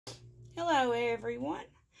Hello everyone.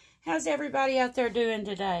 How's everybody out there doing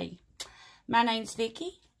today? My name's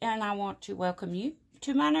Vicki and I want to welcome you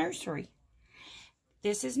to my nursery.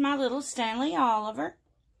 This is my little Stanley Oliver.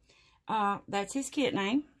 That's his kit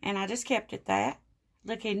name and I just kept it that.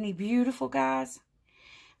 Look, isn't he beautiful, guys?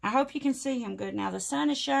 I hope you can see him good. Now the sun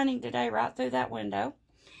is shining today right through that window.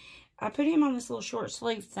 I put him on this little short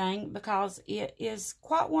sleeve thing because it is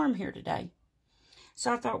quite warm here today.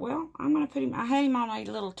 So I thought, well, I'm going to put him, I had him on a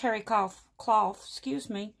little terry cloth,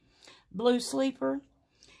 blue sleeper.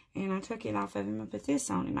 And I took it off of him and put this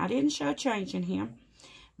on him. I didn't show changing him,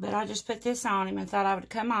 but I just put this on him and thought I would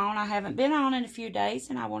come on. I haven't been on in a few days,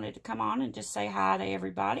 and I wanted to come on and just say hi to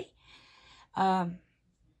everybody.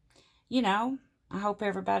 You know, I hope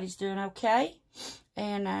everybody's doing okay.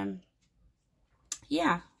 And,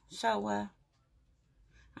 yeah, so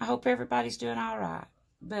I hope everybody's doing all right.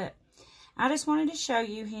 But I just wanted to show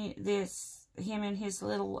you him in his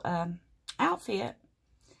little outfit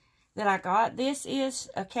that I got. This is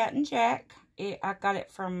a Cat and Jack. I got it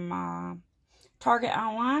from Target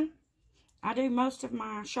online. I do most of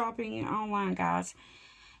my shopping online, guys.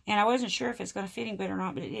 And I wasn't sure if it's going to fit him good or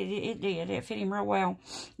not, but it did. It fit him real well.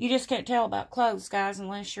 You just can't tell about clothes, guys,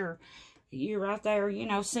 unless you're right there, you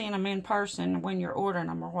know, seeing them in person when you're ordering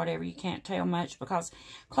them or whatever. You can't tell much because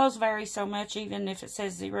clothes vary so much, even if it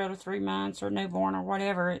says 0 to 3 months or newborn or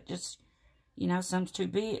whatever. It just, you know, some's too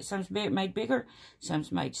big, some's made bigger, some's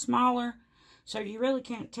made smaller. So you really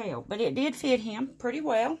can't tell. But it did fit him pretty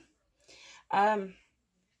well. Yeah,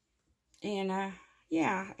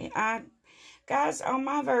 guys, on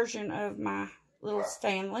my version of my little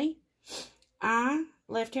Stanley, I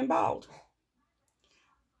left him bald.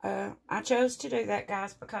 I chose to do that,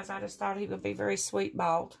 guys, because I just thought he would be very sweet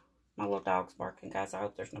bald. My little dog's barking, guys. I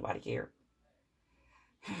hope there's nobody here.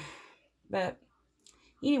 But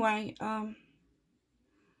anyway,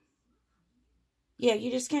 yeah, you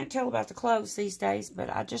just can't tell about the clothes these days. But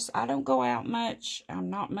I don't go out much. I'm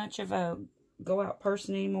not much of a go out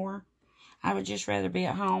person anymore. I would just rather be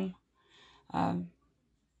at home. You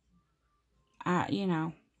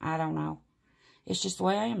know, I don't know. It's just the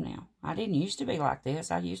way I am now. I didn't used to be like this.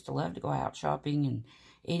 I used to love to go out shopping and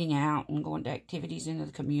eating out and going to activities into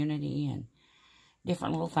the community and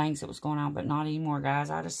different little things that was going on, but not anymore, guys.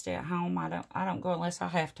 I just stay at home. I don't go unless I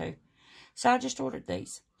have to. So I just ordered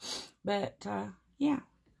these. But yeah,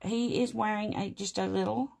 he is wearing just a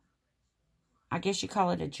little, I guess you call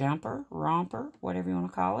it a jumper, romper, whatever you want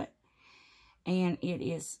to call it. And it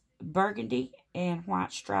is burgundy and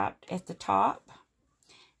white striped at the top.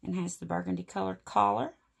 And has the burgundy colored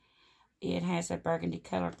collar. It has a burgundy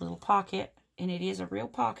colored little pocket. And it is a real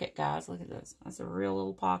pocket, guys. Look at this. That's a real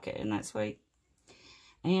little pocket. Isn't that sweet?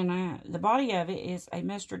 And the body of it is a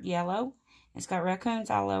mustard yellow. It's got raccoons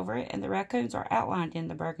all over it. And the raccoons are outlined in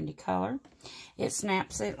the burgundy color. It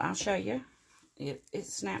snaps it. I'll show you. It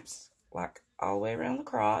snaps like all the way around the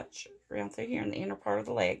crotch. Around through here in the inner part of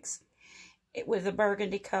the legs. With a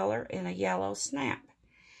burgundy color and a yellow snap.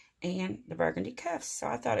 And the burgundy cuffs. So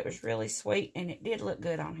I thought it was really sweet. And it did look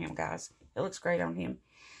good on him, guys. It looks great on him.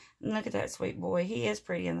 And look at that sweet boy. He is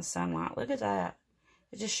pretty in the sunlight. Look at that.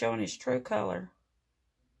 It's just showing his true color.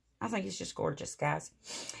 I think he's just gorgeous, guys.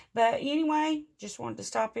 But anyway, just wanted to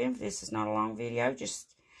stop in. This is not a long video.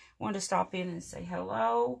 Just wanted to stop in and say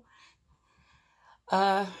hello.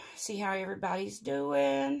 See how everybody's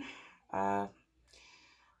doing.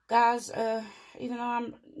 Guys, even though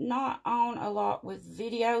I'm not on a lot with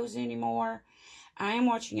videos anymore, I am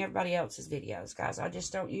watching everybody else's videos, guys. I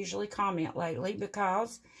just don't usually comment lately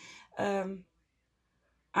because I'm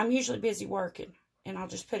usually busy working. And I'll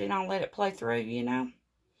just put it on, let it play through, you know.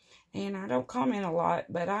 And I don't comment a lot,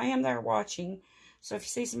 but I am there watching. So if you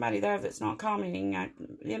see somebody there that's not commenting,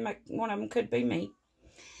 one of them could be me.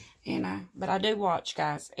 And but I do watch,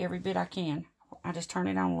 guys, every bit I can. I just turn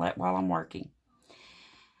it on while I'm working.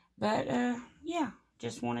 But, yeah,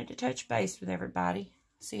 just wanted to touch base with everybody,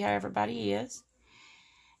 see how everybody is.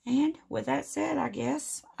 And with that said, I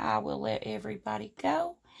guess I will let everybody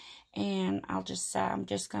go. And I'm just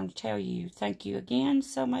going to tell you thank you again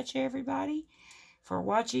so much, everybody, for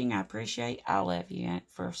watching. I appreciate all of you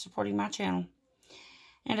for supporting my channel.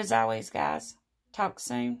 And as always, guys, talk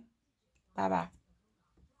soon. Bye-bye.